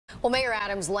Well, Mayor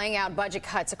Adams laying out budget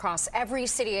cuts across every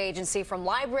city agency, from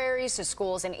libraries to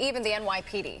schools and even the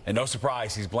NYPD. And no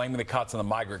surprise, he's blaming the cuts on the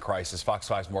migrant crisis. Fox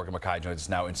 5's Morgan McKay joins us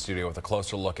now in studio with a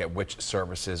closer look at which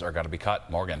services are going to be cut.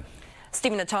 Morgan.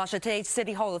 Steve and Natasha, today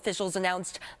City Hall officials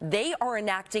announced they are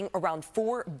enacting around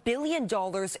 $4 billion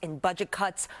in budget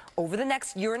cuts over the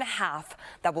next year and a half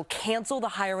that will cancel the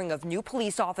hiring of new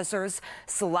police officers,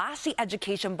 slash the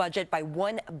education budget by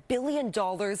 $1 billion,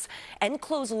 and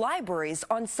close libraries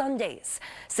on Sundays.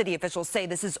 City officials say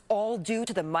this is all due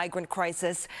to the migrant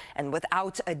crisis, and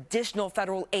without additional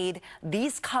federal aid,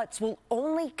 these cuts will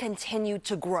only continue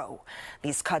to grow.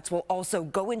 These cuts will also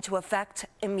go into effect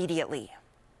immediately.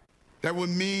 That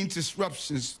would mean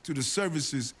disruptions to the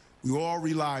services we all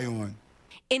rely on.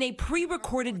 In a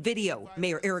pre-recorded video,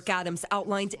 Mayor Eric Adams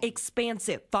outlined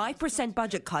expansive 5%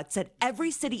 budget cuts at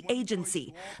every city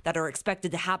agency that are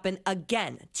expected to happen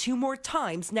again 2 more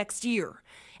times next year.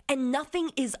 And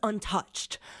nothing is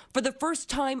untouched. For the first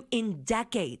time in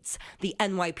decades, the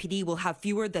NYPD will have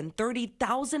fewer than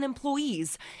 30,000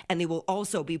 employees, and they will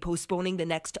also be postponing the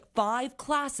next 5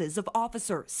 classes of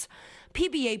officers.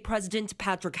 PBA President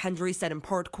Patrick Hendry said in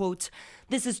part, quote,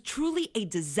 "This is truly a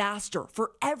disaster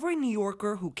for every New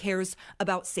Yorker who cares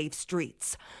about safe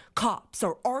streets. Cops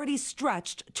are already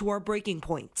stretched to our breaking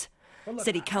point."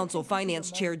 City Council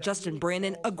Finance Chair Justin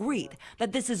Brannon agreed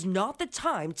that this is not the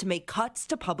time to make cuts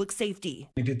to public safety.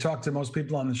 If you talk to most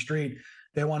people on the street,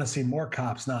 they want to see more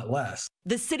cops, not less.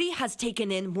 The city has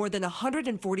taken in more than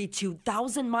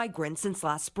 142,000 migrants since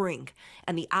last spring,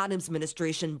 and the Adams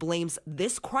administration blames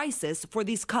this crisis for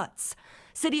these cuts.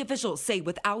 City officials say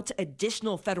without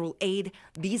additional federal aid,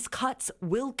 these cuts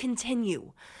will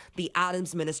continue. The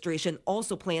Adams administration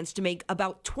also plans to make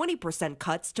about 20%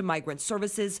 cuts to migrant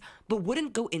services, but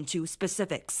wouldn't go into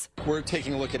specifics. We're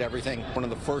taking a look at everything. One of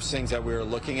the first things that we're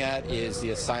looking at is the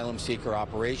asylum seeker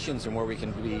operations and where we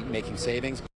can be making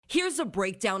savings. Here's a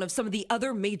breakdown of some of the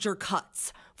other major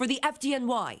cuts. For the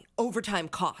FDNY, overtime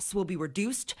costs will be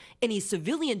reduced, any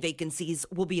civilian vacancies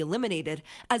will be eliminated,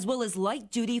 as well as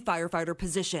light-duty firefighter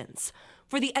positions.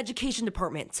 For the Education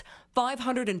Department,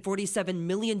 $547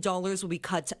 million will be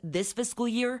cut this fiscal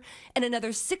year and another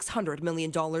 $600 million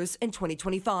in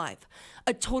 2025.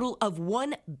 A total of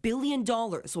 $1 billion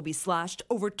will be slashed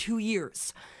over 2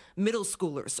 years. Middle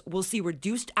schoolers will see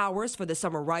reduced hours for the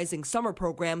Summer Rising summer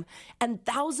program, and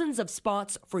thousands of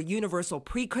spots for universal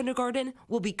pre-kindergarten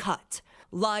will be cut.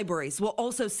 Libraries will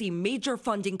also see major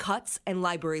funding cuts, and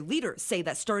library leaders say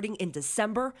that starting in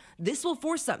December, this will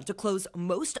force them to close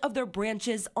most of their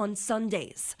branches on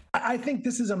Sundays. I think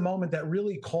this is a moment that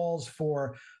really calls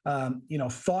for,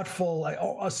 thoughtful,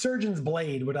 a surgeon's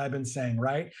blade, what I've been saying,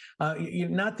 right?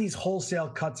 Not these wholesale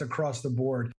cuts across the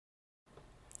board.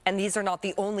 And these are not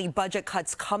the only budget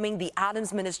cuts coming. The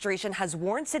Adams administration has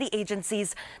warned city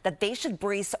agencies that they should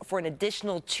brace for an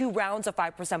additional 2 rounds of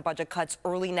 5% budget cuts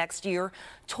early next year,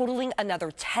 totaling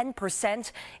another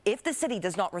 10% if the city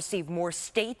does not receive more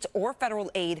state or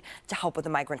federal aid to help with the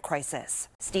migrant crisis.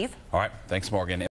 Steve? All right. Thanks, Morgan.